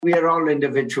We are all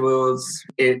individuals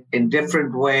in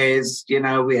different ways. We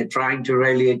are trying to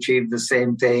really achieve the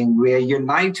same thing. We are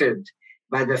united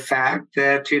by the fact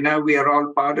that, we are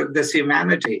all part of this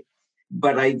humanity.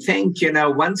 But I think,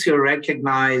 once you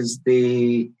recognize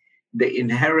the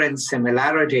inherent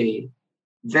similarity,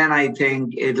 then I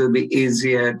think it'll be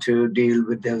easier to deal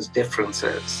with those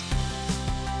differences.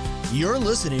 You're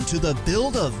listening to the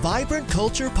Build a Vibrant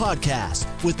Culture podcast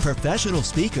with professional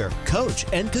speaker, coach,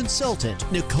 and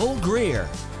consultant, Nicole Greer.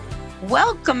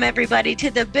 Welcome, everybody, to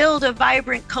the Build a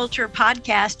Vibrant Culture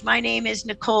podcast. My name is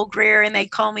Nicole Greer, and they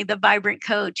call me the Vibrant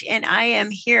Coach. And I am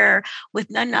here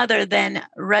with none other than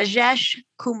Rajesh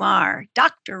Kumar,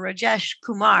 Dr. Rajesh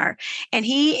Kumar. And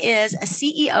he is a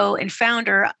CEO and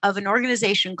founder of an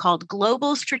organization called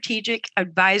Global Strategic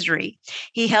Advisory.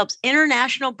 He helps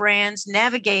international brands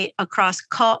navigate across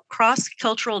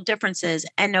cross-cultural differences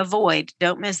and avoid,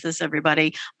 don't miss this,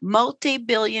 everybody,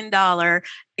 multi-billion-dollar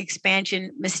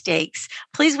expansion mistakes.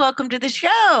 Please welcome to the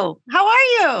show. How are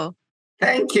you?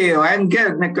 Thank you. I'm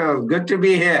good, Nicole. Good to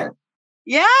be here.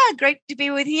 Yeah, great to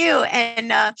be with you.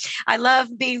 And I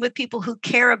love being with people who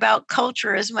care about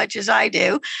culture as much as I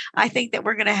do. I think that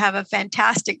we're going to have a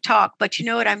fantastic talk, but you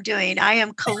know what I'm doing? I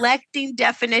am collecting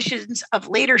definitions of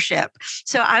leadership.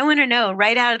 So I want to know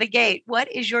right out of the gate, what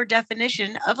is your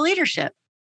definition of leadership?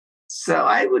 So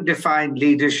I would define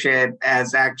leadership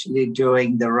as actually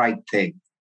doing the right thing,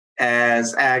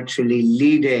 as actually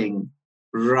leading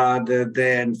rather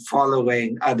than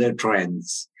following other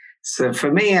trends. So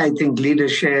for me, I think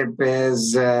leadership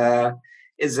is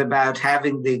about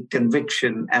having the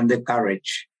conviction and the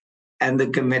courage and the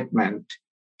commitment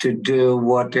to do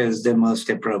what is the most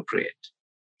appropriate.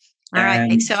 All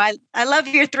right. So I love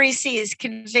your 3 C's: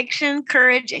 conviction,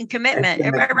 courage, and commitment.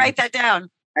 Everybody write that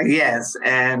down. Yes.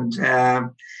 And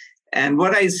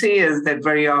what I see is that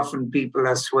very often people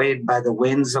are swayed by the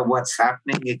winds of what's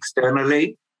happening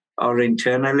externally or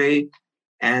internally,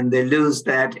 and they lose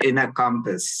that inner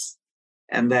compass.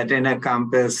 And that inner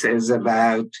compass is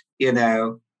about,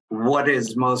 what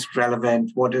is most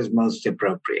relevant, what is most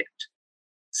appropriate.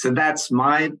 So that's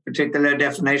my particular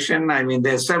definition. I mean,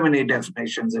 there's so many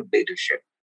definitions of leadership.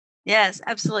 Yes,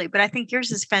 absolutely. But I think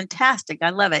yours is fantastic. I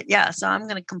love it. Yeah. So I'm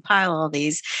going to compile all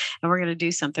these and we're going to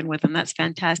do something with them. That's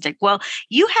fantastic. Well,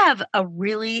 you have a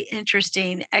really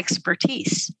interesting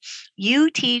expertise.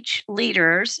 You teach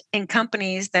leaders in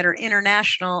companies that are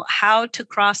international how to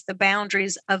cross the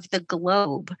boundaries of the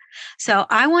globe. So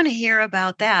I want to hear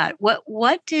about that.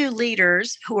 What do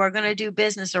leaders who are going to do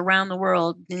business around the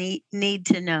world need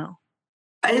to know?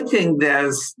 I think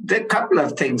there's a couple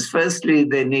of things. Firstly,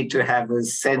 they need to have a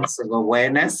sense of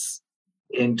awareness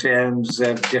in terms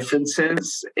of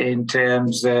differences, in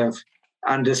terms of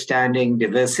understanding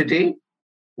diversity,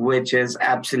 which is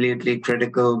absolutely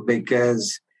critical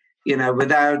because,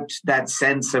 without that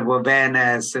sense of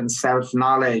awareness and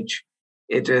self-knowledge,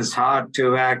 it is hard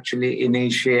to actually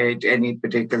initiate any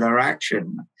particular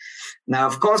action. Now,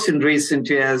 of course, in recent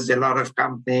years, a lot of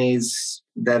companies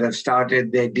that have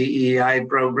started their DEI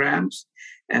programs.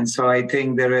 And so I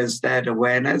think there is that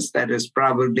awareness that is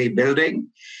probably building.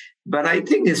 But I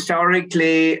think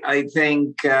historically,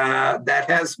 that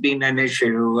has been an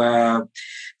issue.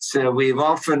 So we've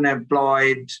often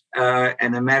employed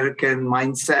an American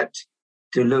mindset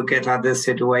to look at other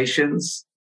situations.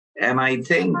 And I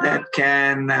think that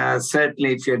can,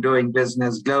 certainly if you're doing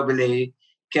business globally,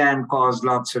 can cause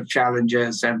lots of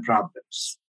challenges and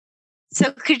problems. So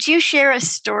could you share a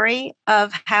story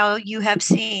of how you have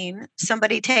seen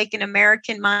somebody take an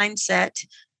American mindset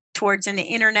towards an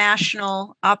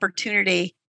international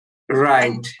opportunity,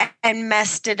 right, and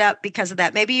messed it up because of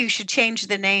that? Maybe you should change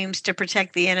the names to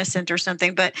protect the innocent or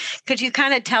something, but could you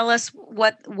kind of tell us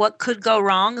what could go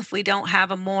wrong if we don't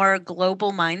have a more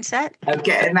global mindset?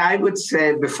 Okay, and I would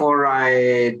say before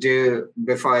I give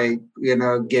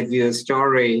you a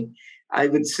story, I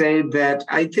would say that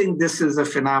I think this is a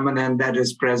phenomenon that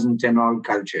is present in all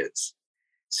cultures.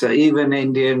 So even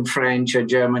Indian, French, or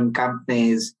German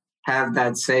companies have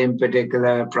that same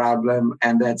particular problem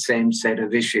and that same set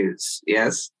of issues.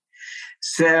 Yes.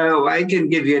 So I can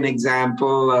give you an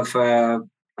example of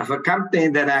a company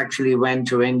that actually went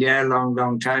to India a long,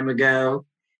 long time ago.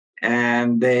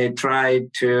 And they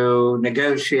tried to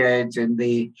negotiate in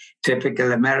the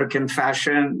typical American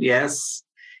fashion. Yes.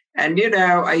 And,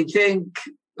 I think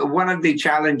one of the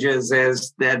challenges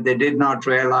is that they did not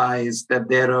realize that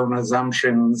their own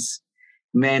assumptions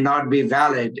may not be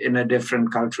valid in a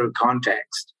different cultural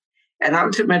context. And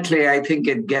ultimately, I think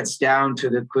it gets down to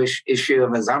the issue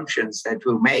of assumptions that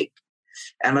we make.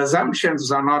 And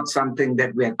assumptions are not something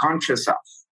that we are conscious of.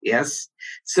 Yes.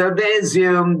 So they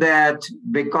assumed that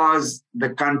because the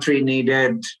country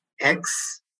needed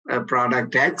X,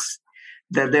 product X,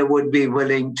 that they would be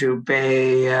willing to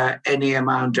pay any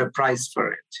amount of price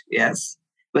for it. Yes.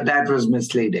 But that was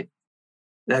misleading.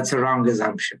 That's a wrong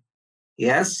assumption.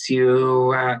 Yes,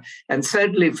 and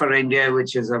certainly for India,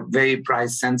 which is a very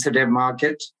price sensitive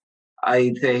market,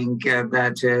 I think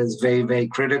that is very, very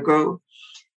critical.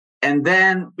 And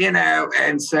then,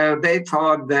 and so they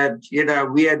thought that,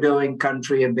 we are doing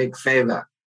country a big favor,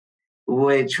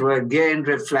 which again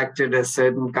reflected a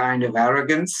certain kind of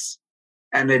arrogance,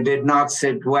 and it did not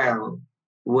sit well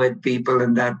with people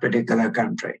in that particular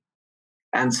country.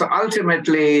 And so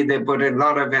ultimately, they put in a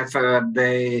lot of effort.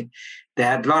 They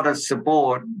had a lot of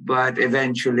support, but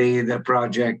eventually the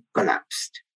project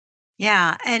collapsed.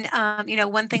 Yeah. And,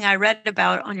 one thing I read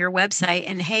about on your website,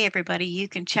 and hey, everybody, you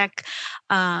can check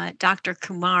Dr.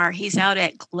 Kumar. He's out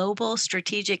at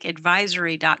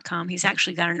globalstrategicadvisory.com. He's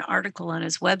actually got an article on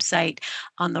his website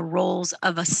on the roles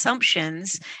of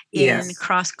assumptions in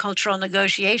cross-cultural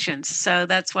negotiations. So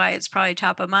that's why it's probably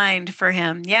top of mind for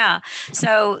him. Yeah.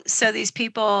 So these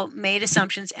people made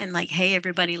assumptions, and like, hey,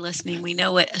 everybody listening, we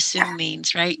know what assume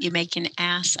means, right? You make an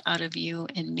ass out of you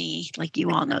and me. Like,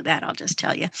 you all know that, I'll just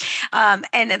tell you.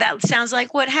 And that sounds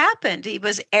like what happened. He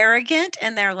was arrogant,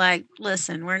 and they're like,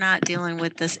 listen, we're not dealing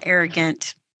with this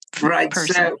arrogant person.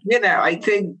 So, I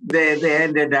think they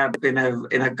ended up in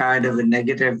a kind of a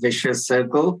negative, vicious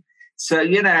circle. So,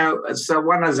 so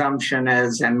one assumption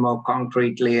is, and more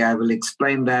concretely, I will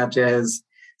explain that is,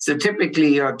 so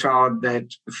typically you're taught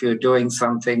that if you're doing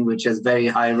something which is very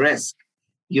high risk,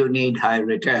 you need high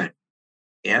return.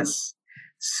 Yes.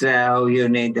 So you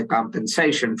need the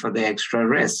compensation for the extra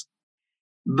risk.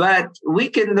 But we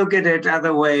can look at it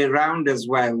other way around as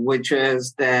well, which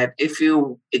is that if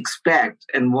you expect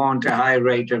and want a high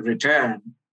rate of return,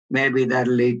 maybe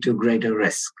that'll lead to greater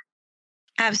risk.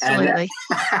 Absolutely.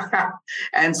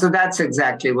 And so that's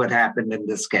exactly what happened in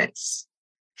this case.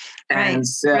 And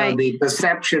so the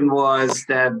perception was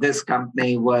that this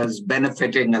company was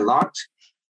benefiting a lot,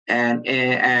 and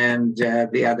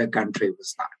the other country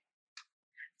was not.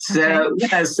 So,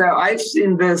 so I've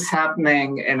seen this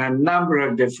happening in a number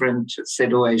of different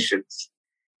situations,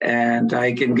 and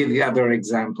I can give you other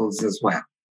examples as well.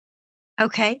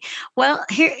 Okay. Well,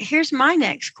 here's my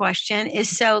next question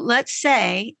is, so let's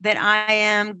say that I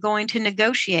am going to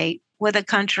negotiate with a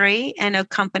country and a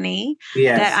company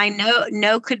that I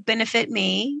know could benefit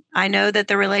me. I know that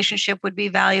the relationship would be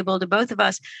valuable to both of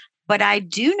us, but I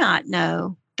do not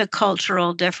know the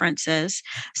cultural differences.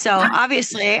 So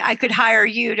obviously I could hire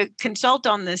you to consult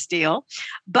on this deal,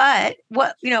 but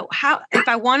how, if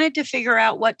I wanted to figure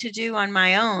out what to do on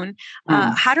my own,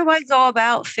 how do I go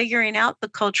about figuring out the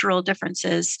cultural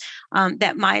differences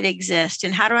that might exist?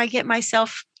 And how do I get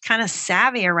myself kind of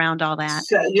savvy around all that?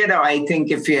 So, I think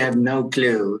if you have no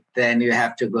clue, then you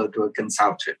have to go to a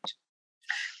consultant.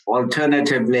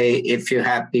 Alternatively, if you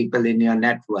have people in your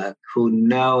network who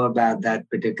know about that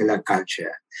particular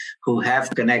culture, who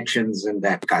have connections in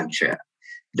that culture,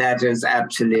 that is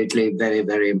absolutely very,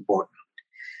 very important.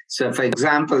 So, for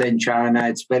example, in China,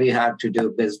 it's very hard to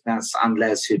do business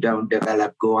unless you don't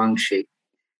develop guangxi,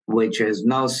 which is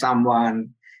know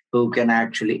someone who can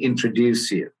actually introduce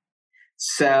you.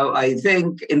 So I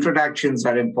think introductions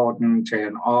are important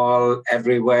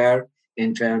everywhere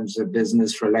in terms of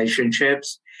business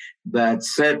relationships. But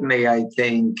certainly, I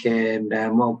think in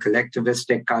more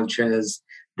collectivistic cultures,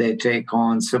 they take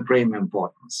on supreme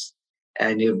importance.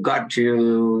 And you've got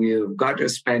to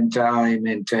spend time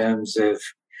in terms of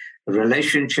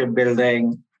relationship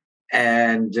building,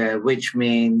 and which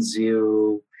means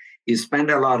you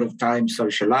spend a lot of time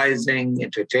socializing,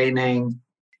 entertaining.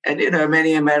 And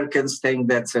many Americans think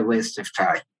that's a waste of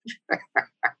time.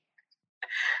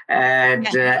 And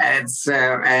they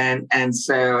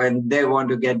want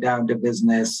to get down to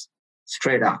business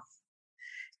straight off.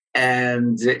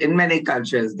 And in many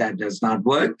cultures, that does not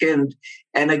work. And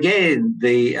again,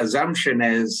 the assumption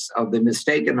is, or the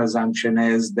mistaken assumption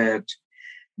is that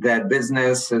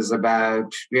business is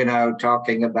about,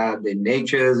 talking about the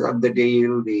natures of the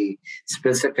deal, the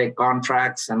specific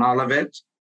contracts and all of it.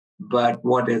 But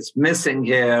what is missing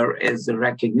here is the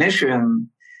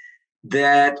recognition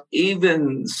that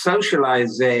even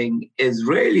socializing is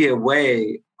really a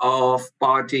way of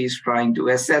parties trying to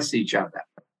assess each other.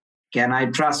 Can I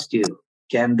trust you?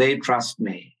 Can they trust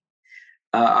me?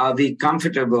 Are we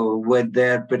comfortable with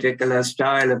their particular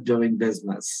style of doing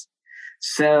business?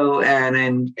 So, and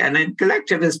in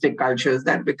collectivistic cultures,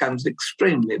 that becomes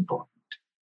extremely important.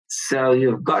 So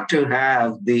you've got to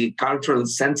have the cultural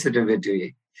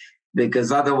sensitivity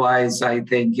because otherwise I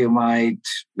think you might,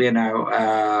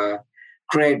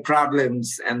 create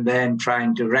problems, and then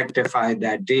trying to rectify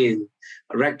that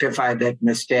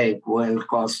mistake will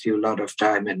cost you a lot of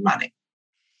time and money.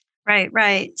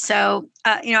 Right. So,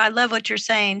 I love what you're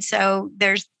saying. So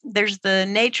there's the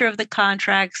nature of the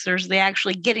contracts. There's the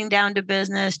actually getting down to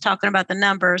business, talking about the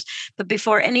numbers. But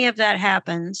before any of that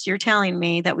happens, you're telling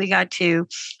me that we got to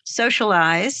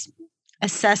socialize,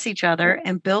 assess each other,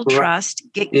 and build trust,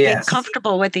 get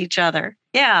comfortable with each other.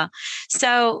 Yeah.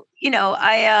 So,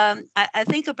 I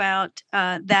think about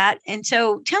that. And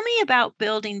so tell me about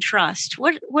building trust.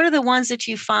 What are the ones that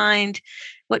you find?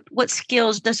 What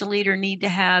skills does a leader need to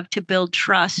have to build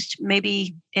trust,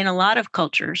 maybe in a lot of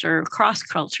cultures or across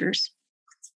cultures?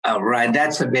 Oh, right.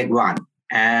 That's a big one.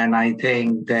 And I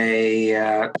think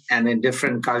and in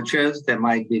different cultures, there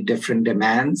might be different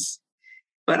demands.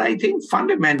 But I think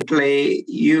fundamentally,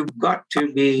 you've got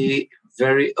to be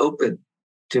very open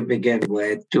to begin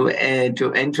with, to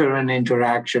enter an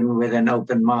interaction with an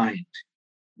open mind.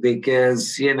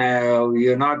 Because,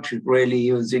 you're not really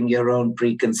using your own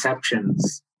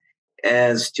preconceptions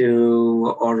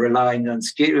or relying on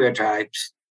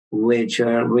stereotypes, which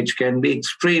can be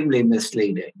extremely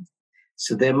misleading.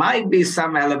 So there might be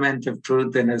some element of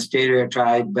truth in a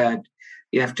stereotype, but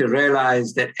you have to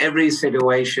realize that every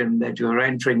situation that you're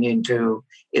entering into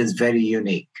is very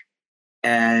unique.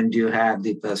 And you have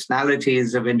the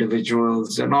personalities of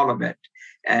individuals and all of it,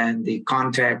 and the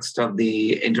context of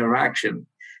the interaction.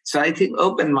 So I think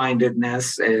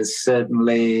open-mindedness is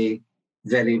certainly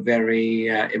very, very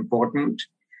important.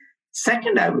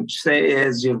 Second, I would say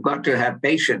is you've got to have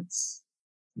patience,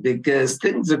 because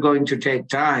things are going to take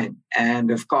time.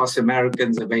 And of course,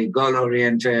 Americans are very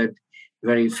goal-oriented,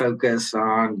 very focused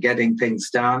on getting things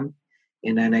done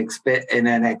in an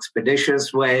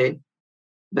expeditious way.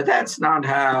 But that's not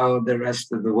how the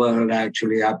rest of the world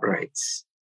actually operates.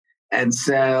 And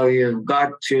so you've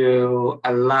got to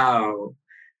allow,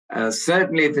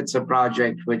 certainly if it's a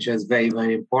project which is very,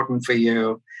 very important for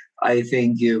you, I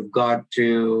think you've got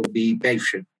to be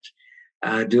patient.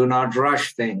 Do not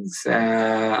rush things.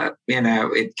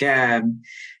 It can,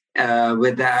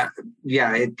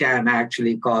 it can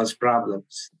actually cause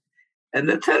problems. And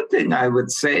the third thing I would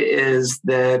say is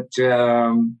that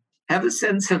have a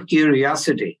sense of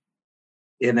curiosity,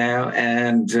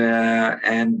 and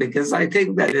because I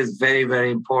think that is very,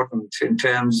 very important in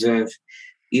terms of,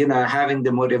 having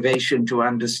the motivation to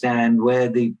understand where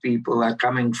the people are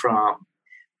coming from,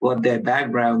 what their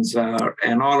backgrounds are,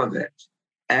 and all of it.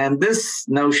 And this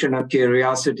notion of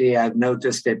curiosity, I've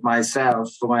noticed it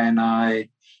myself when I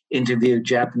interviewed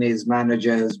Japanese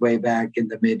managers way back in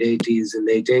the mid-'80s and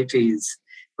late '80s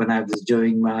when I was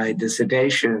doing my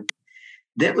dissertation.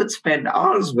 They would spend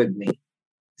hours with me.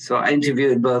 So I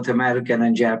interviewed both American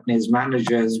and Japanese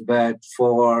managers, but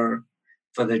for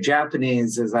the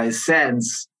Japanese, as I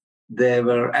sense, they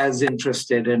were as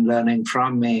interested in learning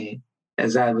from me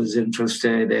as I was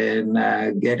interested in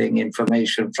getting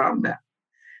information from them.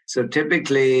 So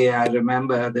typically, I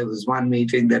remember there was one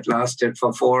meeting that lasted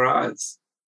for 4 hours,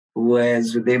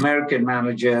 whereas with the American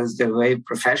managers, they were very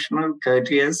professional,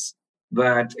 courteous,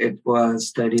 but it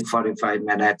was 30, 45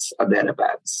 minutes or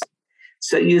thereabouts.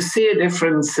 So you see a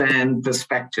difference in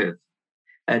perspective,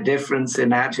 a difference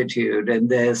in attitude, and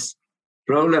this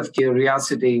role of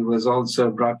curiosity was also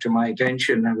brought to my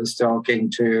attention. I was talking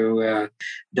to a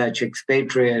Dutch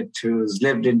expatriate who's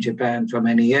lived in Japan for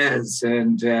many years,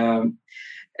 and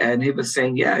he was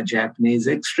saying, Japanese,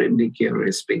 extremely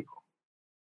curious people.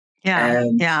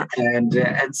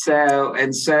 And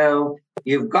so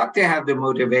you've got to have the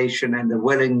motivation and the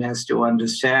willingness to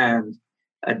understand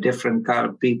a different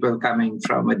people coming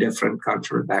from a different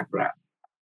cultural background.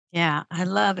 Yeah, I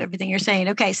love everything you're saying.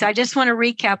 Okay, so I just want to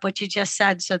recap what you just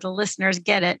said so the listeners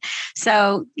get it.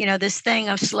 So, this thing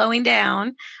of slowing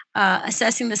down,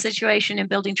 assessing the situation and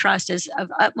building trust is of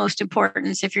utmost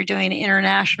importance if you're doing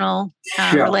international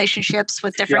relationships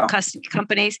with different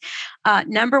companies.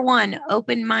 Number one,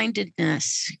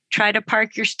 open-mindedness. Try to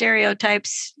park your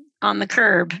stereotypes on the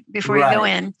curb before you go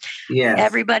in. Yes.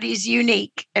 Everybody's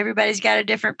unique. Everybody's got a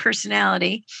different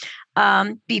personality.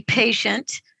 Be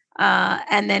patient.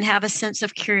 And then have a sense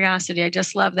of curiosity. I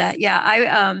just love that. Yeah,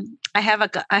 I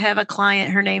have a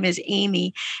client. Her name is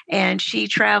Amy, and she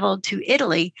traveled to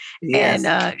Italy,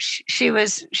 and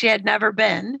she had never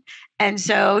been, and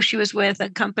so she was with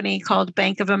a company called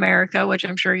Bank of America, which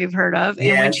I'm sure you've heard of.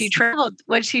 And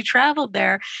when she traveled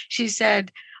there, she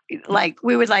said, like,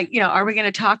 we would like, are we going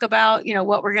to talk about,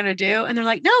 what we're going to do? And they're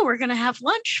like, no, we're going to have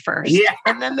lunch first. Yeah.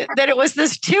 And then it was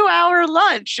this 2-hour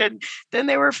lunch. And then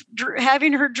they were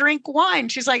having her drink wine.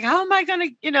 She's like, how am I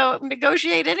going to,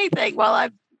 negotiate anything while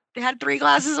I've had 3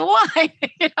 glasses of wine?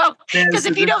 Because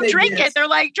if you don't drink it, they're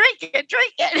like, drink it.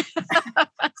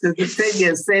 So the thing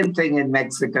is, same thing in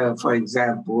Mexico, for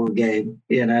example, again,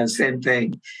 same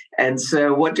thing. And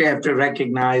so what you have to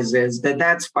recognize is that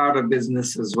that's part of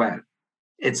business as well.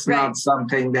 It's not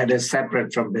something that is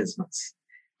separate from business.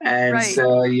 And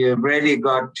so you've really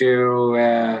got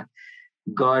to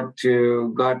have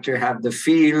the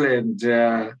feel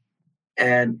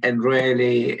and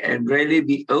really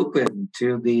be open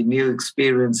to the new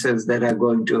experiences that are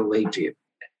going to await you.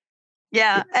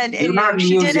 Yeah. And do not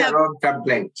use your own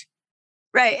template.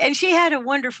 Right. And she had a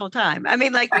wonderful time. I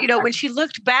mean, like, when she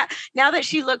looked back, now that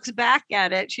she looks back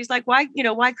at it, she's like, why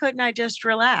couldn't I just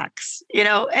relax,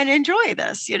 and enjoy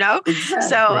this, Exactly.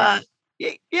 So,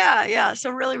 yeah. So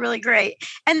really, really great.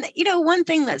 And, one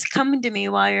thing that's coming to me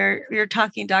while you're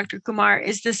talking, Dr. Kumar,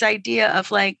 is this idea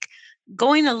of like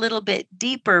going a little bit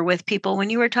deeper with people. When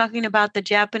you were talking about the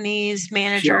Japanese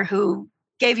manager who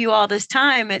gave you all this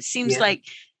time, it seems like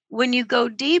when you go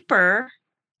deeper,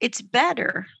 it's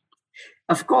better.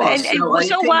 Of course.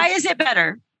 So why is it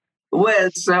better? Well,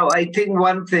 so I think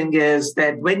one thing is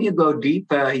that when you go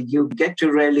deeper, you get to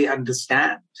really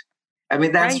understand. I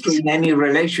mean, that's true in any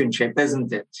relationship,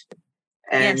 isn't it?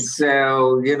 And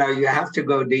so, you have to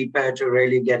go deeper to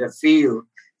really get a feel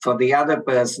for the other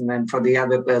person and for the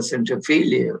other person to feel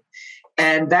you.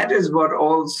 And that is what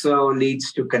also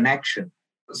leads to connection.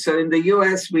 So in the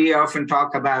US, we often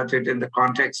talk about it in the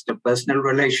context of personal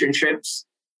relationships,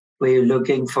 where you're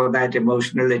looking for that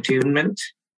emotional attunement.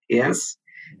 Yes.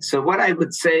 So what I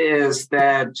would say is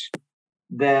that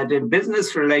in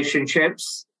business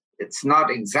relationships, it's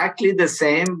not exactly the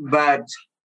same, but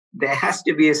there has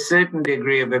to be a certain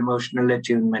degree of emotional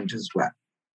attunement as well.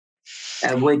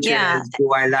 Which is,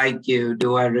 do I like you?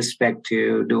 Do I respect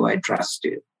you? Do I trust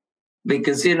you?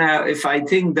 Because, if I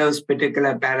think those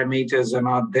particular parameters are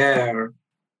not there,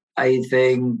 I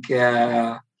think,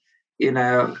 it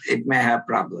may have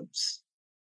problems.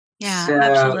 Yeah,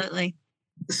 absolutely.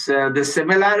 So the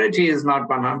similarity is not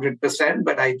 100%,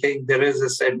 but I think there is a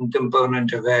certain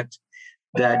component of it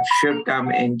that should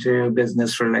come into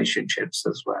business relationships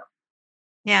as well.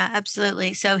 Yeah,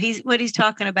 absolutely. So what he's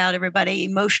talking about, everybody,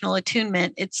 emotional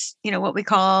attunement. It's, what we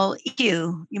call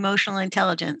EQ, emotional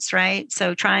intelligence, right?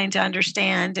 So trying to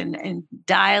understand and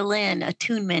dial in to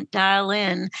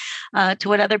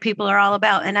what other people are all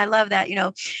about. And I love that,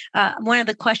 one of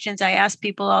the questions I ask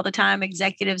people all the time,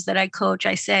 executives that I coach,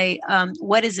 I say,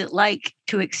 what is it like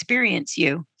to experience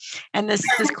you? And this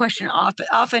question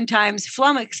oftentimes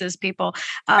flummoxes people.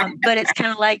 But it's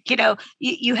kind of like,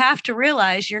 you have to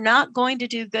realize you're not going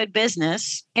to do good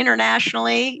business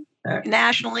internationally,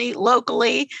 nationally,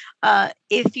 locally,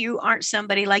 if you aren't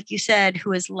somebody, like you said,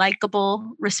 who is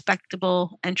likable,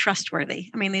 respectable, and trustworthy.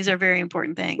 I mean, these are very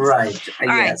important things. Right.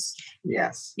 Yes.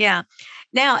 Yes. Yeah.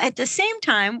 Now, at the same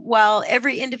time, while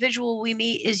every individual we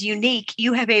meet is unique,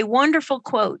 you have a wonderful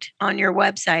quote on your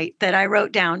website that I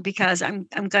wrote down because I'm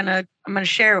gonna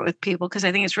share it with people because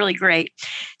I think it's really great.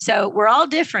 So we're all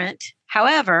different.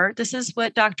 However, this is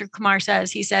what Dr. Kumar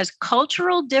says. He says,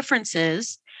 cultural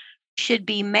differences should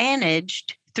be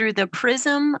managed through the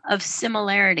prism of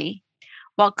similarity.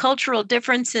 While cultural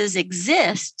differences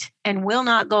exist and will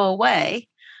not go away,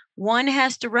 one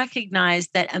has to recognize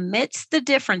that amidst the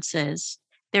differences,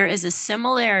 there is a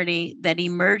similarity that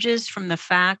emerges from the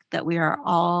fact that we are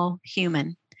all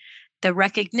human. The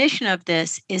recognition of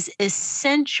this is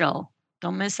essential.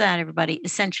 Don't miss that, everybody.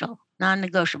 Essential,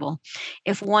 non-negotiable,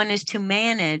 if one is to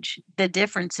manage the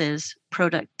differences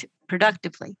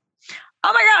productively.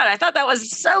 Oh my God, I thought that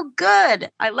was so good.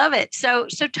 I love it. So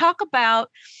talk about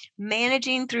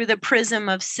managing through the prism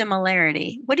of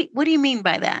similarity. What do you mean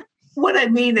by that? What I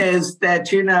mean is that,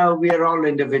 we are all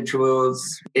individuals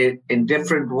in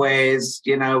different ways.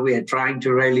 We are trying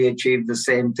to really achieve the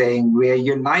same thing. We are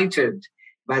united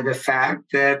by the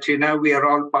fact that, we are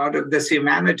all part of this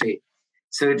humanity.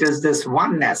 So it is this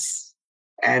oneness.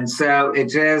 And so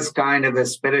it is kind of a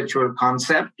spiritual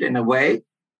concept in a way,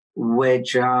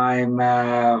 which I'm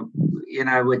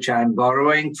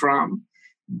borrowing from.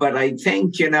 But I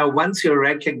think, once you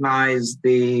recognize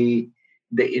the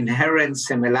inherent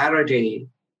similarity,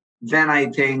 then I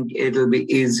think it'll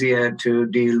be easier to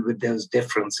deal with those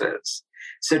differences.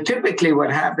 So typically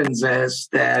what happens is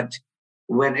that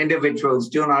when individuals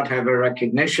do not have a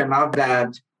recognition of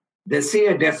that, they see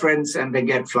a difference and they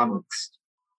get flummoxed,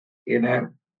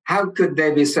 How could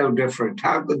they be so different?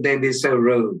 How could they be so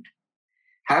rude?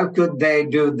 How could they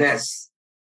do this?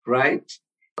 Right?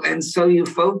 And so you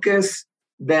focus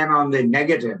then on the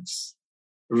negatives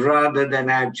rather than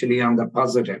actually on the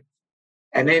positive.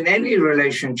 And in any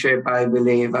relationship, I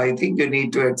think you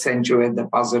need to accentuate the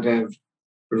positive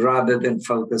rather than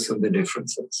focus on the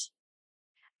differences.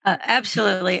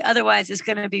 Absolutely. Otherwise, it's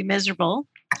going to be miserable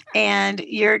and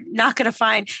you're not going to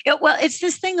find it. Well, it's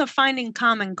this thing of finding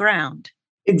common ground.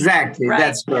 Exactly. Right?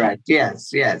 That's correct.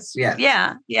 Yes.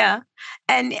 Yeah.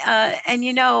 And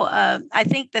I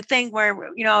think the thing where,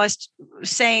 I was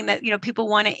saying that, people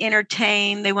want to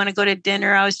entertain, they want to go to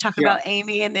dinner. I was talking about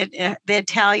Amy and the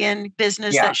Italian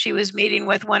business that she was meeting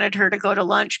with wanted her to go to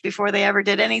lunch before they ever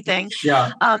did anything.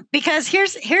 Yeah. Because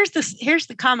here's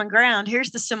the common ground. Here's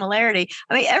the similarity.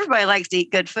 I mean, everybody likes to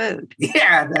eat good food.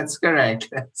 Yeah, that's correct.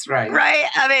 That's right. Right.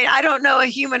 I mean, I don't know a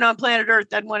human on planet Earth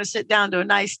that want to sit down to a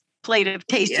nice plate of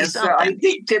tasty something. So I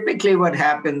think typically what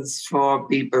happens for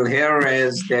people here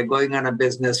is they're going on a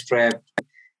business trip,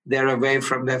 they're away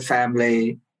from their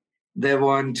family, they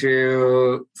want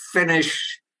to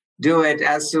do it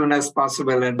as soon as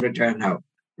possible and return home,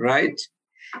 right?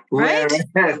 Right.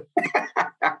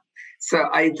 So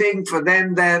I think for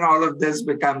them, then all of this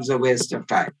becomes a waste of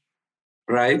time,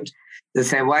 right? They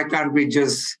say, why can't we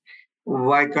just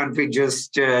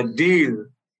deal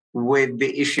with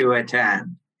the issue at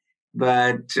hand?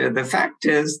 But the fact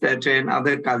is that in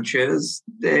other cultures,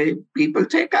 people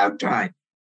take out time.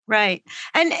 Right.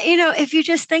 And, if you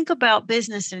just think about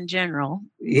business in general,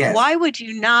 why would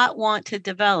you not want to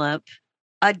develop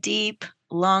a deep,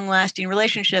 long-lasting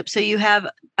relationship so you have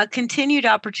a continued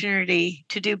opportunity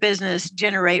to do business,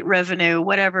 generate revenue,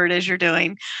 whatever it is you're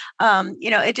doing?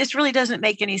 It just really doesn't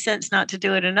make any sense not to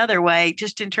do it another way,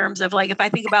 just in terms of like, if I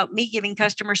think about me giving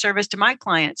customer service to my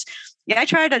clients, I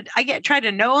try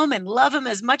to know them and love them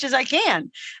as much as I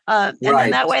can. And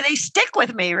then that way they stick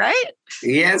with me, right?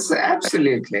 Yes,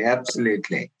 absolutely.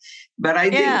 Absolutely. But I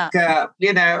think,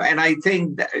 and I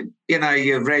think that,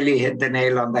 you've really hit the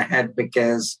nail on the head,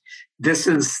 because this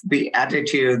is the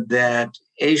attitude that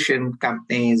Asian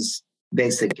companies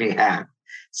basically have.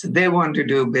 So they want to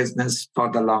do business for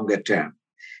the longer term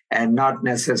and not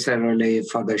necessarily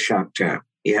for the short term.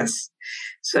 Yes.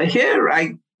 So here,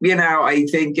 I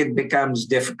think it becomes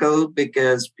difficult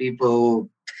because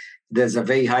there's a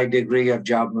very high degree of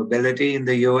job mobility in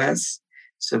the US.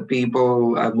 So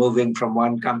people are moving from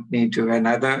one company to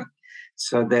another.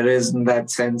 So there isn't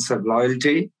that sense of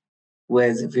loyalty.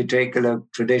 Whereas if you take a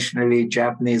look, traditionally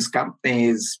Japanese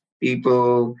companies,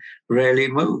 people rarely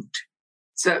moved.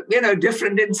 So,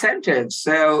 different incentives.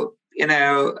 So,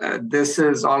 this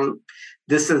is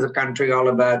a country all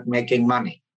about making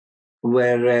money,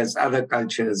 whereas other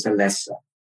cultures are less so.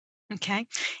 Okay.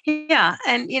 Yeah.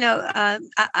 And,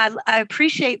 I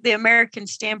appreciate the American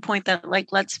standpoint that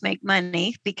let's make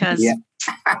money, because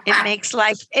it makes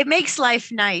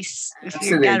life nice if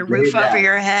you've got a roof over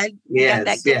your head, you got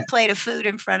that good plate of food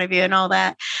in front of you and all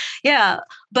that. Yeah.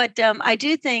 But I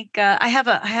do think I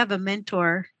have a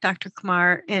mentor, Dr.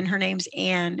 Kumar, and her name's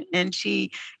Anne, and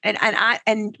she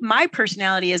and my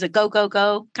personality is a go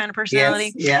kind of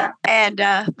personality. Yes, and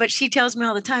but she tells me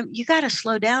all the time, you got to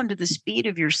slow down to the speed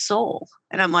of your soul.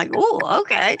 And I'm like, oh,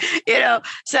 okay.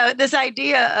 So this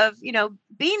idea of,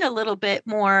 being a little bit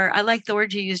more, I like the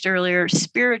word you used earlier,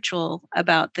 spiritual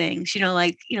about things,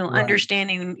 right.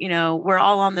 Understanding, we're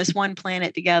all on this one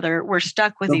planet together. We're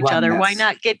stuck with each other. Why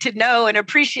not get to know and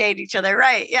appreciate each other?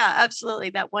 Right. Yeah, absolutely.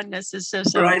 That oneness is so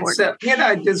important. So,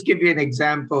 I'll just give you an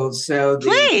example. So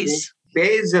Please. The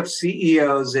base of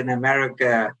CEOs in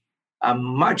America are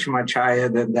much, much higher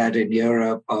than that in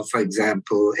Europe or, for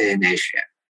example, in Asia.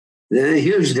 There's a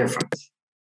huge difference.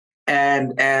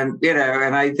 And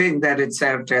I think that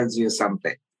itself tells you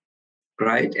something,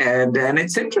 right? And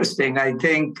it's interesting. I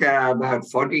think about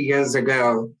 40 years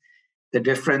ago, the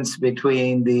difference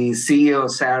between the CEO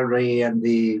salary and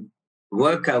the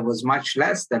worker was much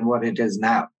less than what it is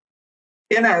now.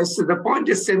 So the point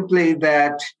is simply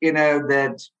that,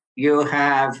 that you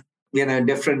have,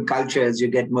 different cultures, you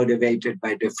get motivated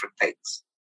by different things.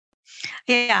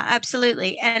 Yeah,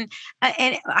 absolutely. And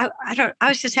I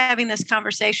was just having this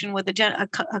conversation with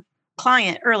a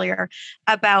client earlier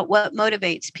about what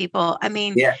motivates people. I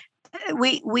mean,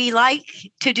 we like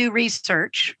to do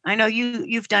research. I know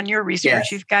you've done your research.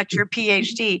 Yes. You've got your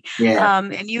PhD,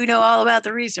 and you know all about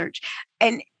the research.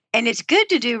 And it's good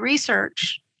to do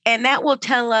research. And that will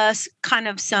tell us kind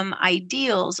of some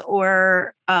ideals,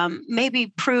 or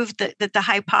maybe prove that the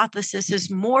hypothesis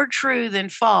is more true than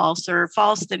false, or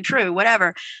false than true,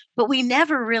 whatever. But we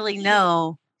never really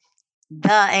know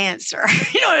the answer.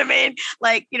 You know what I mean?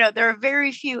 Like, there are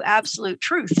very few absolute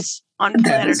truths on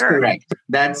planet Earth. Correct.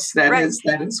 That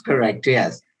is correct.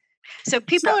 Yes. So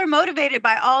people are motivated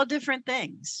by all different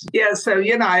things. Yeah. So,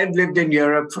 I've lived in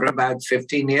Europe for about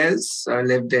 15 years. So I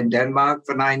lived in Denmark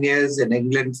for 9 years, in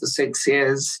England for 6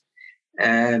 years,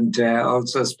 and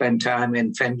also spent time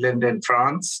in Finland and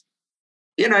France.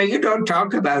 You don't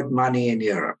talk about money in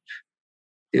Europe.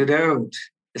 You don't.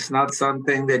 It's not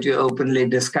something that you openly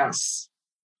discuss.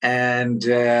 And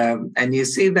you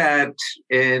see that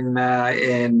in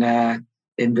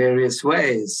various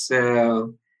ways.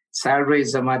 So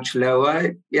salaries are much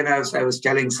lower. So I was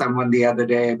telling someone the other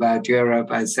day about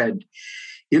Europe. I said,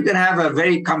 you can have a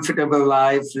very comfortable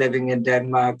life living in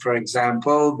Denmark, for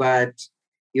example, but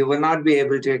you will not be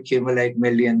able to accumulate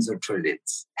millions or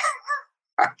trillions.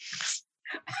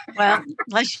 Well,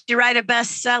 unless you write a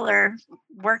bestseller,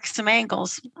 work some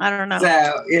angles. I don't know.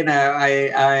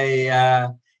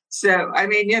 So,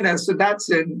 so that's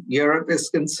in Europe is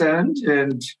concerned.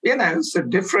 And, so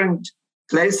different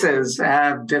places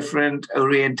have different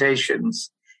orientations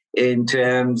in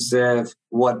terms of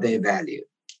what they value.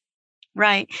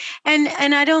 Right. And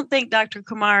I don't think Dr.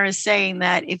 Kumar is saying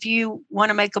that if you want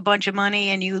to make a bunch of money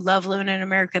and you love living in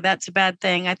America, that's a bad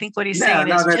thing. I think what he's saying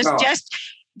is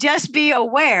just be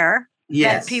aware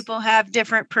that people have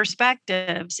different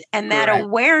perspectives, and that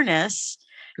awareness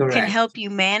can help you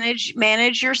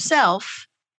manage yourself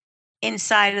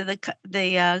inside of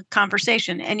the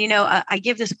conversation. And, I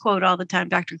give this quote all the time,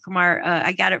 Dr. Kumar.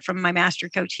 I got it from my master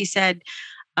coach. He said,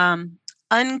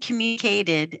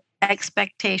 uncommunicated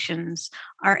expectations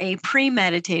are a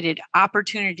premeditated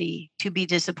opportunity to be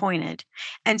disappointed.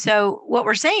 And so what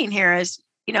we're saying here is,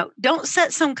 don't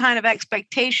set some kind of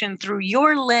expectation through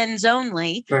your lens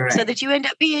only so that you end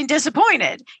up being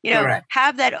disappointed.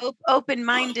 Have that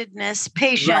open-mindedness,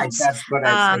 patience. Right, that's what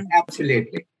I said.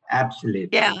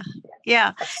 Absolutely.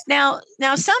 Yeah. Now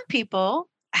some people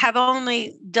have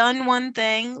only done one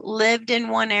thing, lived in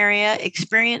one area,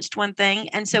 experienced one thing.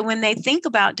 And so when they think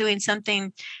about doing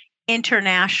something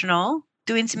international,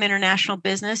 doing some international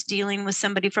business, dealing with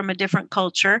somebody from a different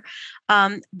culture,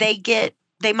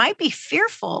 they might be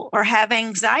fearful or have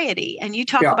anxiety. And you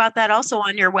talk about that also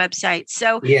on your website.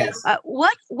 So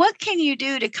what can you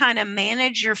do to kind of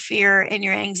manage your fear and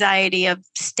your anxiety of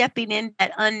stepping in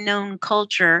that unknown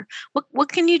culture?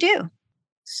 What can you do?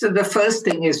 So the first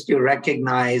thing is to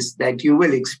recognize that you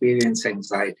will experience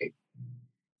anxiety.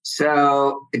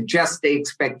 So just the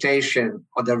expectation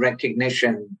or the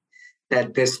recognition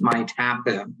that this might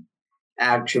happen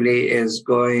actually is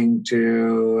going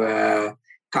to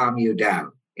calm you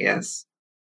down. Yes.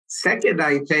 Second,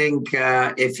 I think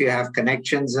if you have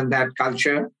connections in that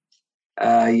culture,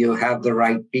 you have the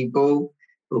right people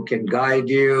who can guide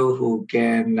you, who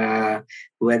can,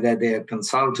 whether they're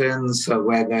consultants or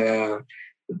whether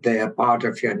they're part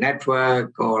of your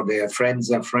network or they're friends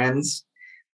of friends,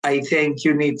 I think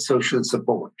you need social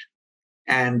support.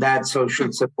 And that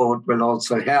social support will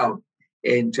also help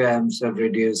in terms of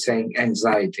reducing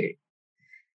anxiety.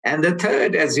 And the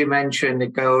third, as you mentioned,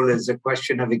 Nicole, is a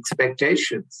question of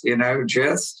expectations.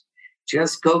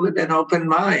 Just go with an open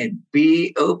mind.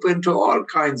 Be open to all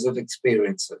kinds of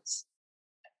experiences.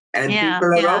 And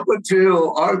people are open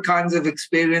to all kinds of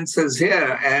experiences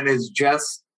here. And it's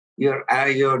just,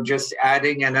 you're just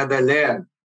adding another layer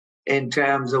in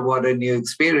terms of what a new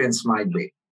experience might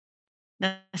be.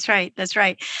 That's right.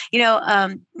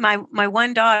 My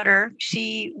one daughter,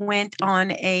 she went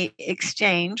on a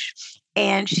exchange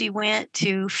and she went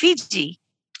to Fiji.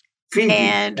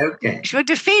 And she went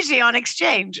to Fiji on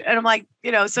exchange. And I'm like,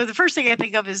 so the first thing I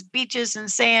think of is beaches and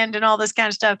sand and all this kind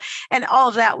of stuff. And all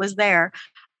of that was there.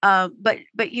 But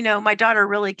my daughter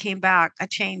really came back a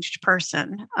changed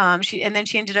person. And then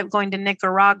she ended up going to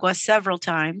Nicaragua several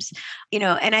times,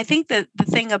 and I think that the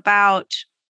thing about,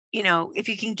 if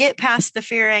you can get past the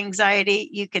fear, anxiety,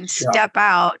 you can step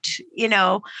out,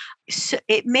 so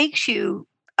it makes you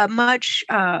a much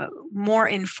more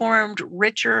informed,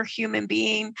 richer human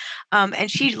being.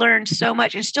 And she learned so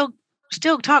much and still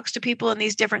talks to people in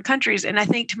these different countries. And I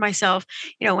think to myself,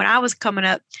 when I was coming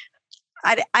up,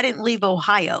 I didn't leave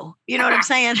Ohio. You know what I'm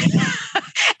saying?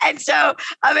 And so,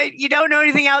 you don't know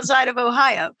anything outside of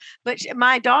Ohio. But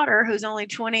my daughter, who's only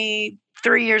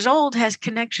 23 years old, has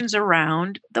connections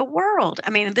around the world.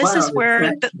 This is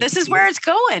where it's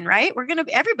going, right?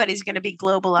 Everybody's going to be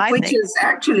global, I think. Which is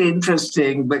actually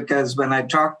interesting because when I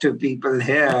talk to people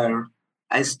here,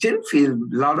 I still feel a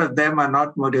lot of them are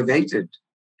not motivated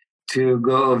to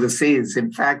go overseas.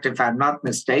 In fact, if I'm not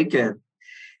mistaken,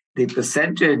 the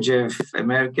percentage of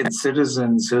American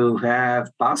citizens who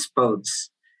have passports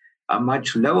are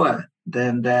much lower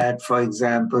than that, for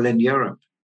example, in Europe.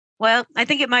 Well, I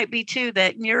think it might be too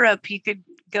that in Europe you could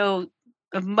go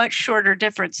a much shorter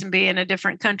difference and be in a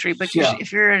different country. But Sure.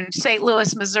 if you're in St.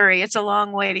 Louis, Missouri, it's a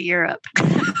long way to Europe.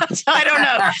 So I don't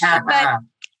know.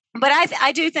 But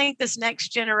I do think this next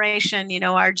generation,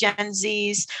 our Gen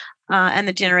Zs and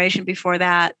the generation before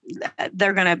that,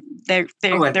 they're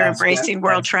embracing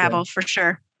world travel for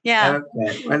sure. Yeah.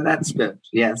 Okay. Well, that's good.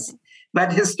 Yes.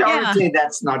 But historically,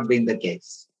 that's not been the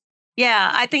case.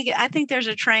 Yeah, I think there's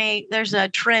a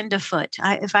trend afoot.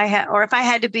 If I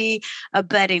had to be a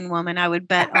betting woman, I would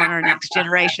bet on our next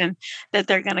generation that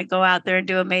they're going to go out there and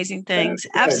do amazing things.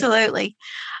 Absolutely.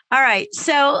 All right.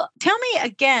 So tell me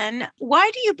again,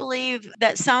 why do you believe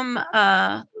that some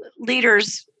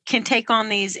leaders can take on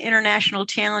these international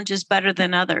challenges better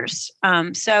than others?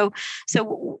 So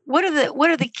what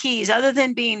are the keys other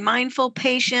than being mindful,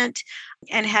 patient,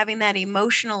 and having that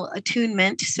emotional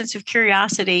attunement, sense of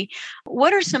curiosity?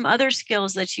 What are some other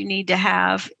skills that you need to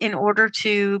have in order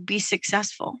to be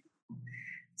successful?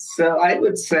 So I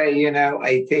would say,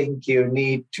 I think you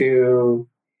need to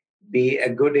be a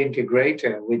good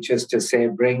integrator, which is to say,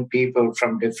 bring people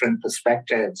from different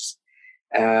perspectives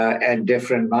and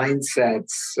different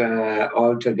mindsets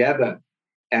all together.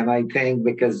 And I think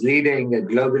because leading a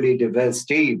globally diverse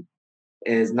team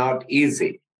is not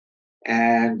easy.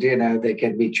 And, there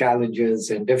can be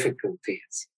challenges and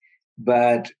difficulties.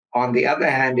 But on the other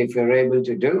hand, if you're able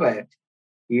to do it,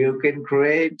 you can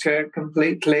create a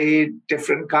completely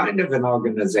different kind of an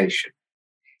organization.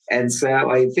 And so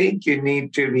I think you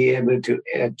need to be able to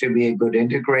be a good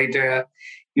integrator.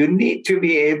 You need to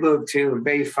be able to,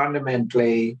 very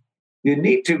fundamentally, you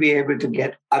need to be able to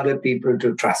get other people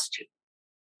to trust you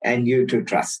and you to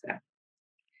trust them.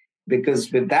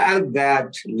 Because without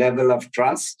that level of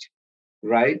trust,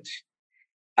 right,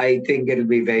 I think it'll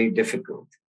be very difficult.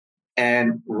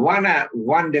 And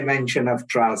one dimension of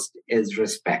trust is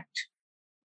respect,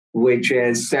 which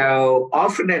is so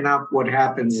often enough what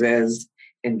happens is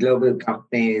in global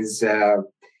companies, the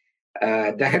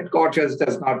headquarters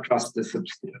does not trust the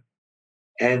subsidiary.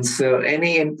 And so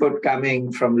any input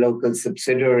coming from local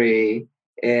subsidiary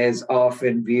is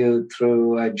often viewed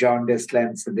through a jaundiced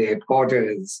lens of the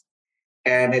headquarters.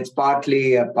 And it's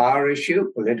partly a power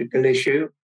issue, political issue,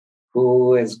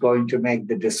 who is going to make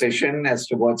the decision as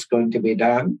to what's going to be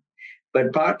done.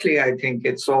 But partly, I think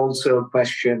it's also a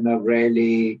question of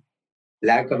really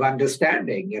lack of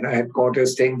understanding.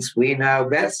 Headquarters thinks we know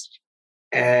best.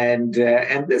 And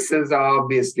this has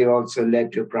obviously also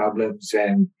led to problems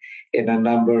in a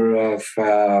number of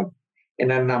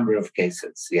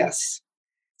cases, yes.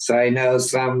 So I know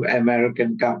some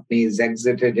American companies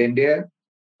exited India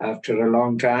after a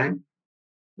long time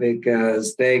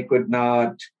because they could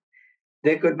not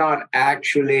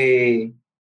actually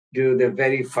do the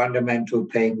very fundamental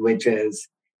thing, which is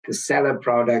to sell a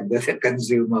product that the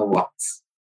consumer wants.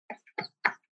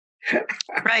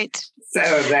 Right.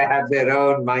 So they have their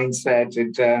own mindset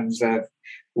in terms of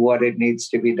what it needs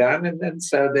to be done. And then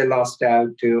so they lost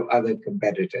out to other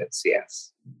competitors,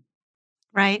 yes.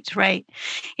 Right.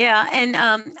 Yeah. And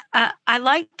I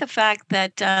like the fact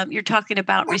that you're talking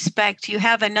about respect. You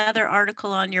have another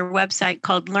article on your website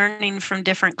called Learning from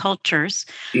Different Cultures.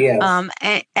 Yes.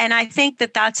 And I think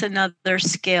that that's another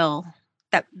skill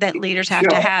that leaders have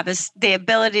to have, is the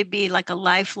ability to be like a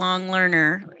lifelong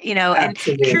learner,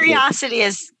 Absolutely. And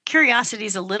curiosity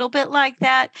is a little bit like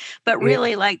that, but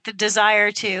really like the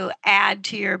desire to add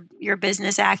to your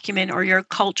business acumen or your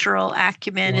cultural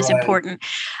acumen is important.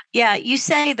 Yeah. You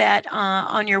say that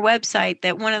on your website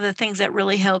that one of the things that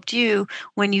really helped you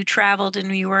when you traveled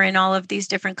and you were in all of these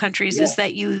different countries is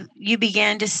that you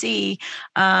began to see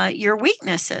your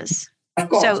weaknesses.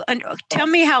 So tell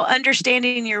me how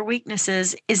understanding your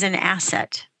weaknesses is an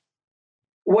asset.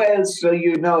 Well, so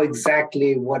you know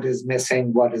exactly what is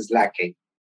missing, what is lacking,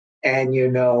 and you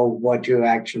know what you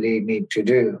actually need to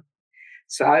do.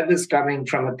 So I was coming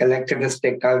from a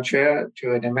collectivistic culture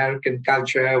to an American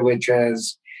culture, which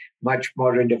is much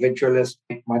more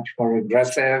individualistic, much more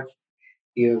aggressive.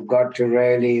 You've got to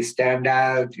really stand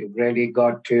out. You've really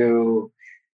got to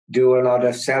do a lot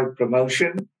of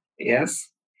self-promotion, yes.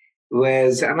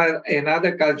 Whereas in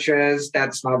other cultures,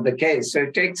 that's not the case. So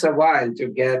it takes a while to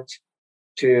get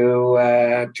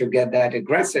that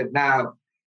aggressive. Now,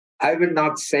 I will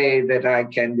not say that I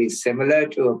can be similar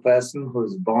to a person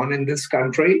who's born in this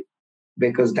country,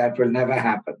 because that will never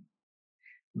happen.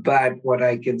 But what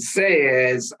I can say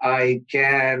is I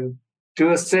can,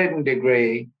 to a certain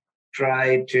degree,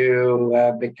 try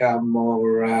to become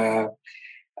more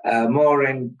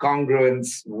in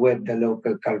congruence with the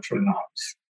local cultural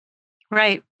norms.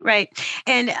 Right, right.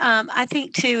 And I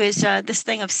think too is this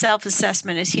thing of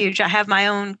self-assessment is huge. I have my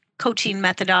own coaching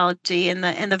methodology, and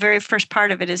the very first part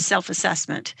of it is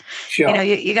self-assessment. You know, Sure.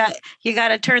 you got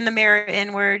to turn the mirror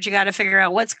inward. You got to figure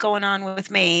out what's going on with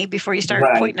me before you start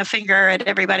Right. pointing a finger at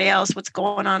everybody else. What's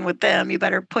going on with them? You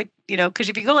better point, because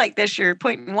if you go like this, you're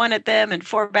pointing one at them and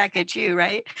four back at you,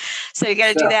 right? So you got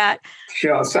to do So, that.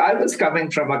 sure. So I was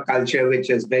coming from a culture which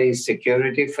is very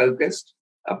security focused,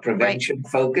 Right. prevention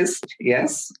focused,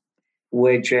 yes,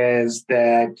 which is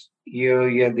that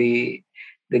you're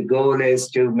the goal is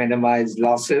to minimize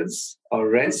losses or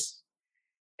risks.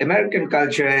 American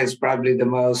culture is probably the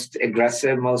most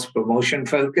aggressive, most promotion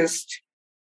focused.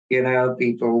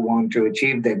 People want to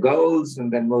achieve their goals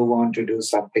and then move on to do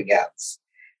something else.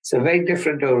 So very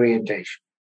different orientation.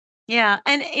 Yeah.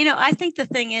 And, I think the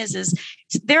thing is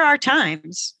there are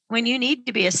times when you need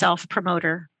to be a self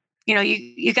promoter.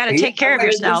 You got to take care of Well,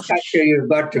 in this yourself. country, you've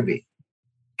got to be.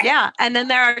 Yeah. And then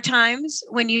there are times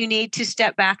when you need to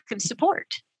step back and support.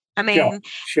 I mean,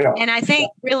 Sure. And I think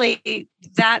really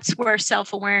that's where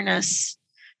self-awareness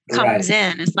comes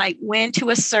Right. in. It's like when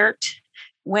to assert,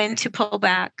 when to pull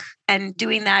back, and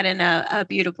doing that in a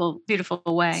beautiful, beautiful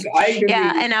way. So I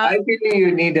believe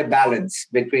you need a balance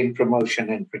between promotion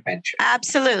and prevention.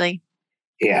 Absolutely.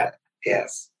 Yeah.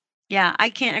 Yes. Yeah, I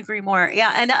can't agree more.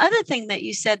 Yeah. And the other thing that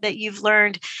you said that you've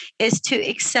learned is to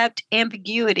accept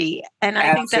ambiguity. And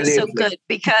I think that's so good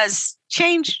because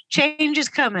change is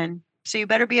coming. So you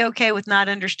better be okay with not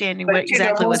understanding But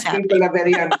exactly what's most people happening.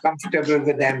 are very uncomfortable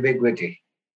with ambiguity,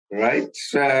 right?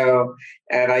 So,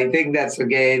 and I think that's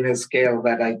again a skill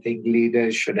that I think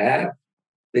leaders should have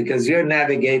because you're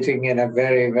navigating in a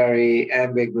very, very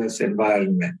ambiguous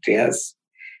environment, yes?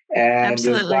 And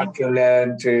you've Absolutely. got to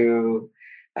learn to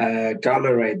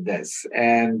tolerate this.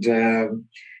 And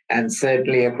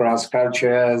certainly across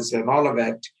cultures and all of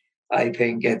it, I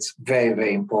think it's very,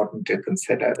 very important to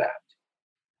consider that.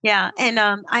 Yeah. And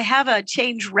I have a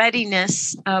change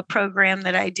readiness program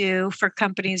that I do for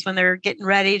companies when they're getting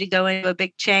ready to go into a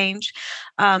big change.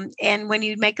 And when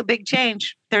you make a big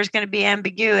change, there's going to be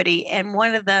ambiguity. And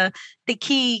one of the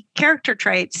key character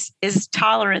traits is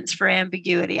tolerance for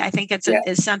ambiguity. I think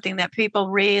is something that people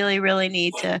really, really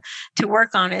need to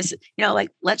work on is, like,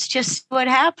 let's just see what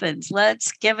happens.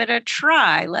 Let's give it a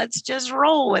try. Let's just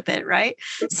roll with it. Right.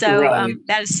 So Right.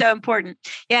 that is so important.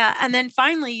 Yeah. And then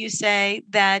finally, you say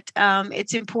that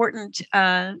it's important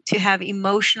to have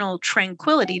emotional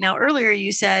tranquility. Now, earlier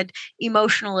you said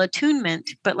emotional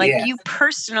attunement, but you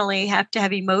personally have to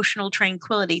have emotional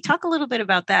tranquility. Talk a little bit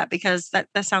about that because that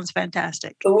sounds fantastic.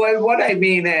 Well, what I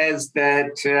mean is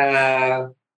that,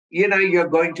 you're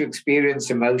going to experience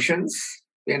emotions,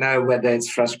 whether it's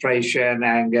frustration,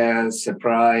 anger,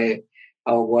 surprise,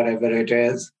 or whatever it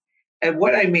is. And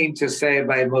what I mean to say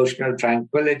by emotional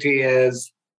tranquility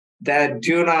is that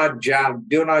do not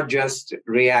just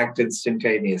react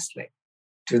instantaneously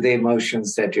to the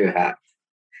emotions that you have.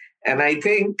 And I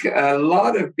think a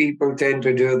lot of people tend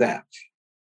to do that.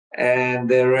 And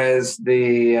there is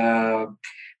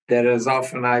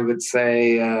often, I would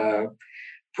say,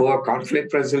 poor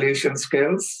conflict resolution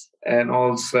skills and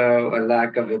also a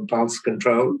lack of impulse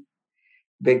control.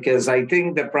 Because I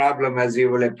think the problem, as you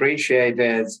will appreciate,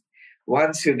 is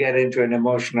once you get into an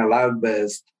emotional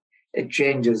outburst, it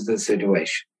changes the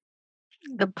situation.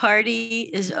 The party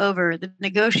is over. The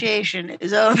negotiation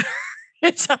is over.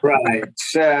 It's over. Right.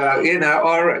 So,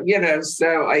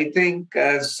 so I think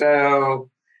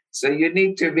So you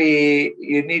need to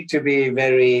be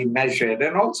very measured.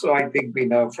 And also I think we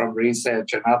know from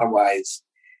research and otherwise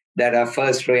that our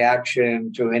first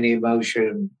reaction to any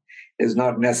emotion is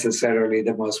not necessarily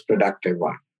the most productive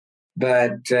one.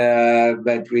 But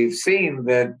we've seen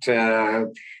that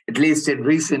at least in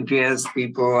recent years,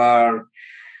 people are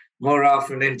more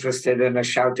often interested in a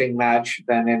shouting match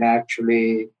than in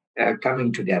actually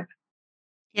coming together.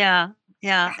 Yeah.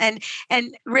 Yeah.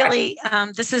 And really,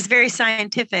 this is very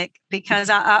scientific because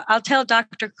I'll tell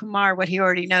Dr. Kumar what he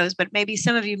already knows, but maybe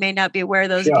some of you may not be aware,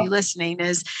 those of you listening,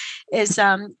 is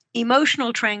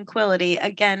emotional tranquility.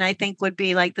 Again, I think would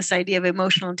be like this idea of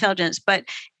emotional intelligence, but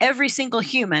every single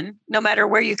human, no matter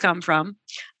where you come from,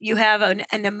 you have an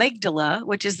amygdala,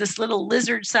 which is this little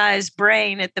lizard-sized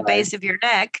brain at the base of your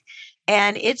neck.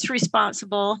 And it's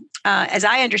responsible, as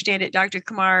I understand it, Dr.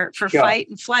 Kumar, for fight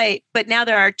and flight. But now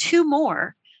there are two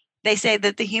more. They say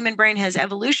that the human brain has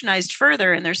evolutionized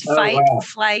further, and there's fight,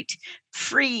 flight,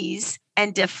 freeze,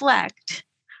 and deflect.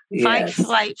 Yes. Fight,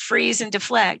 flight, freeze, and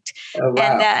deflect. Oh,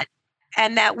 wow.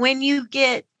 And that when you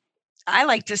get, I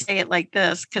like to say it like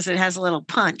this because it has a little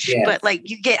punch, but like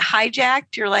you get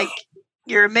hijacked, you're like,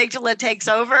 your amygdala takes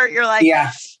over. You're like,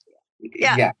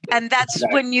 Yeah. And that's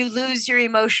when you lose your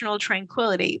emotional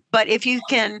tranquility. But if you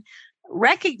can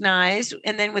recognize,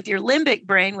 and then with your limbic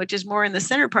brain, which is more in the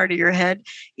center part of your head,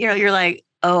 you're like,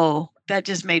 oh, that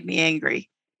just made me angry.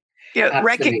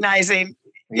 Recognizing.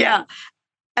 Yeah.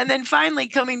 And then finally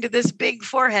coming to this big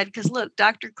forehead, because look,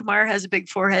 Dr. Kumar has a big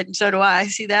forehead and so do I.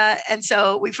 See that? And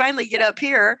so we finally get up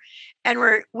here and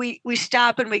we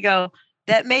stop and we go,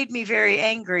 that made me very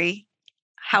angry.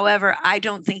 However, I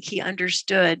don't think he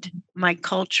understood my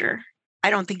culture.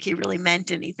 I don't think he really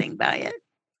meant anything by it.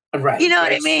 Right. You know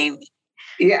what I mean?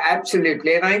 Yeah,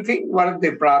 absolutely. And I think one of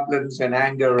the problems in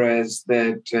anger is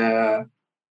that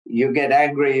you get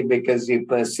angry because you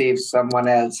perceive someone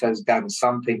else has done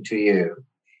something to you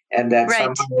and that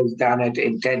someone has done it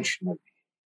intentionally.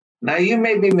 Now, you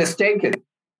may be mistaken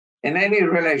in any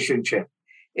relationship.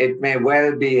 It may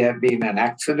well have been an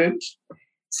accident.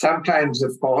 Sometimes,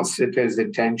 of course, it is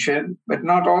intention, but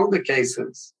not all the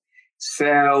cases.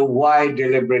 So why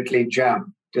deliberately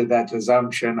jump to that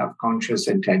assumption of conscious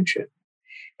intention?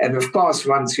 And of course,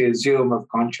 once you assume of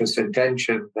conscious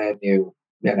intention, then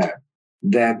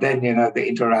the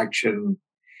interaction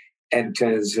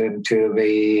enters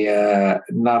into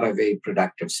not a very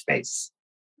productive space.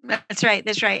 That's right.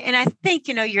 And I think,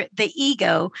 the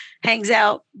ego hangs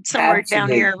out somewhere down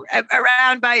here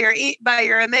around by your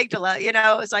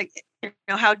amygdala, it's like,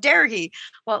 how dare he?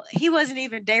 Well, he wasn't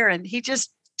even daring. He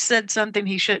just said something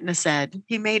he shouldn't have said.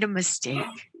 He made a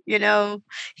mistake. He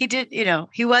did,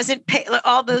 he wasn't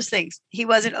all those things. He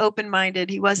wasn't open-minded.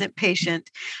 He wasn't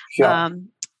patient. Sure.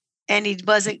 And he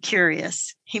wasn't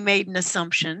curious. He made an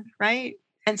assumption, right?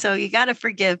 And so you got to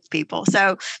forgive people.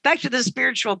 So back to the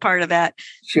spiritual part of that.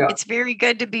 Sure. It's very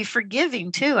good to be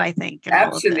forgiving too, I think.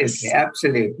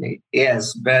 Absolutely.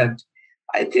 Yes. But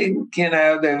I think,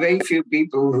 there are very few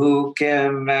people who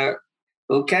can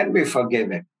be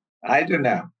forgiven. I don't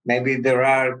know. Maybe there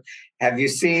are. Have you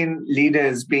seen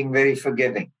leaders being very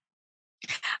forgiving?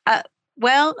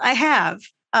 Well, I have.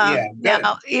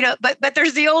 Now, but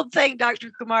there's the old thing,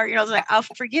 Dr. Kumar, it's like, I'll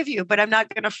forgive you, but I'm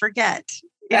not going to forget.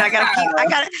 I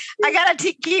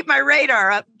gotta keep my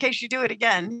radar up in case you do it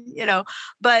again,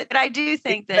 but I do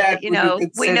think that, we know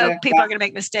people are going to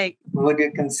make mistakes. Would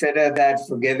you consider that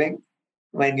forgiving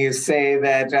when you say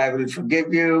that I will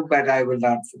forgive you, but I will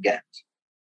not forget?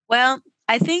 Well,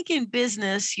 I think in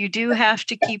business, you do have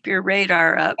to keep your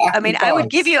radar up. I mean, I would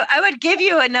give you another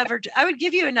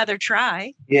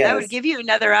try. Yes. I would give you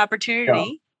another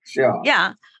opportunity. Sure.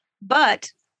 Yeah.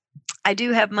 But I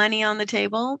do have money on the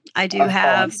table. I do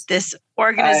have this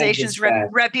organization's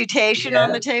reputation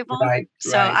on the table. Right.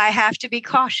 I have to be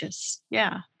cautious.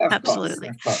 Yeah, absolutely.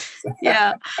 Of course.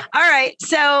 Yeah. All right.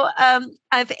 So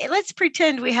let's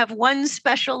pretend we have one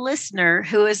special listener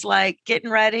who is like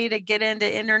getting ready to get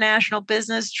into international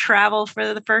business, travel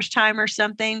for the first time or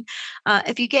something.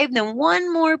 If you gave them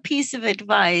one more piece of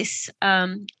advice,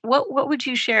 what would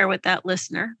you share with that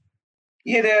listener?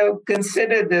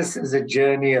 Consider this as a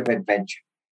journey of adventure.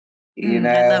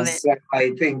 I love it. So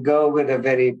I think go with a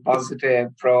very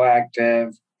positive,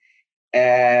 proactive,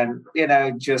 and,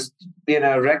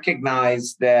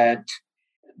 recognize that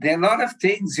there are a lot of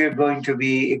things you're going to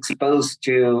be exposed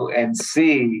to and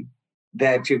see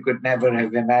that you could never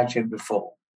have imagined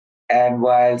before. And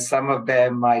while some of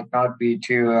them might not be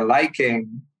to your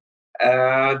liking,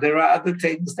 there are other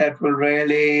things that will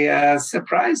really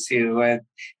surprise you. And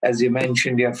as you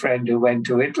mentioned, your friend who went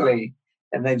to Italy,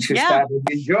 and then she started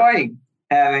enjoying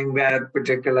having that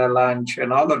particular lunch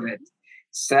and all of it.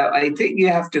 So I think you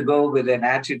have to go with an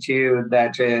attitude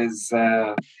that is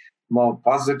more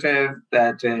positive,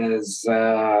 that is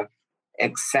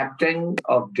accepting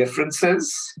of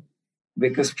differences,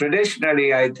 because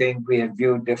traditionally I think we have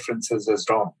viewed differences as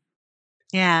wrong.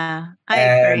 Yeah, I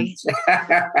agree.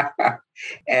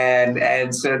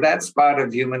 And so that's part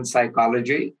of human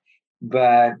psychology.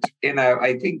 But,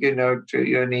 I think, you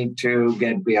need to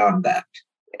get beyond that.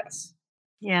 Yes.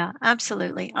 Yeah,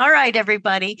 absolutely. All right,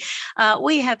 everybody.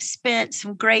 We have spent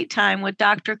some great time with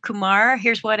Dr. Kumar.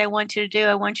 Here's what I want you to do.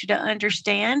 I want you to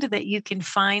understand that you can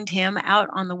find him out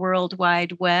on the World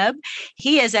Wide Web.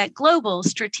 He is at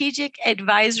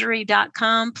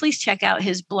globalstrategicadvisory.com. Please check out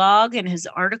his blog and his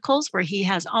articles where he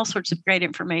has all sorts of great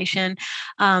information.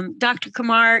 Dr.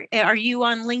 Kumar, are you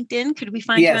on LinkedIn? Could we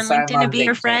find you on LinkedIn and be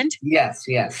your friend? Yes.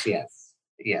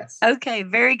 Okay,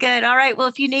 very good. All right. Well,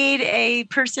 if you need a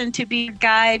person to be your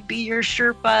guide, be your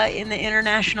Sherpa in the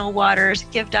international waters,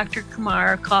 give Dr.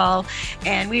 Kumar a call.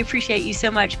 And we appreciate you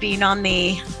so much being on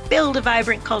the Build a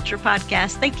Vibrant Culture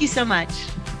podcast. Thank you so much.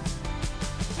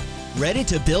 Ready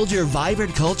to build your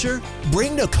vibrant culture?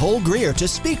 Bring Nicole Greer to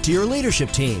speak to your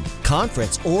leadership team,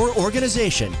 conference, or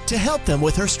organization to help them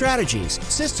with her strategies,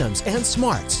 systems, and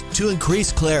smarts to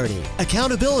increase clarity,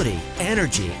 accountability,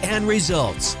 energy, and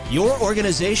results. Your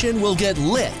organization will get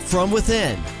lit from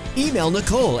within. Email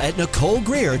Nicole at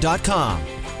NicoleGreer.com.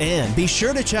 And be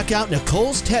sure to check out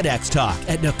Nicole's TEDx Talk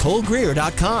at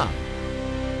NicoleGreer.com.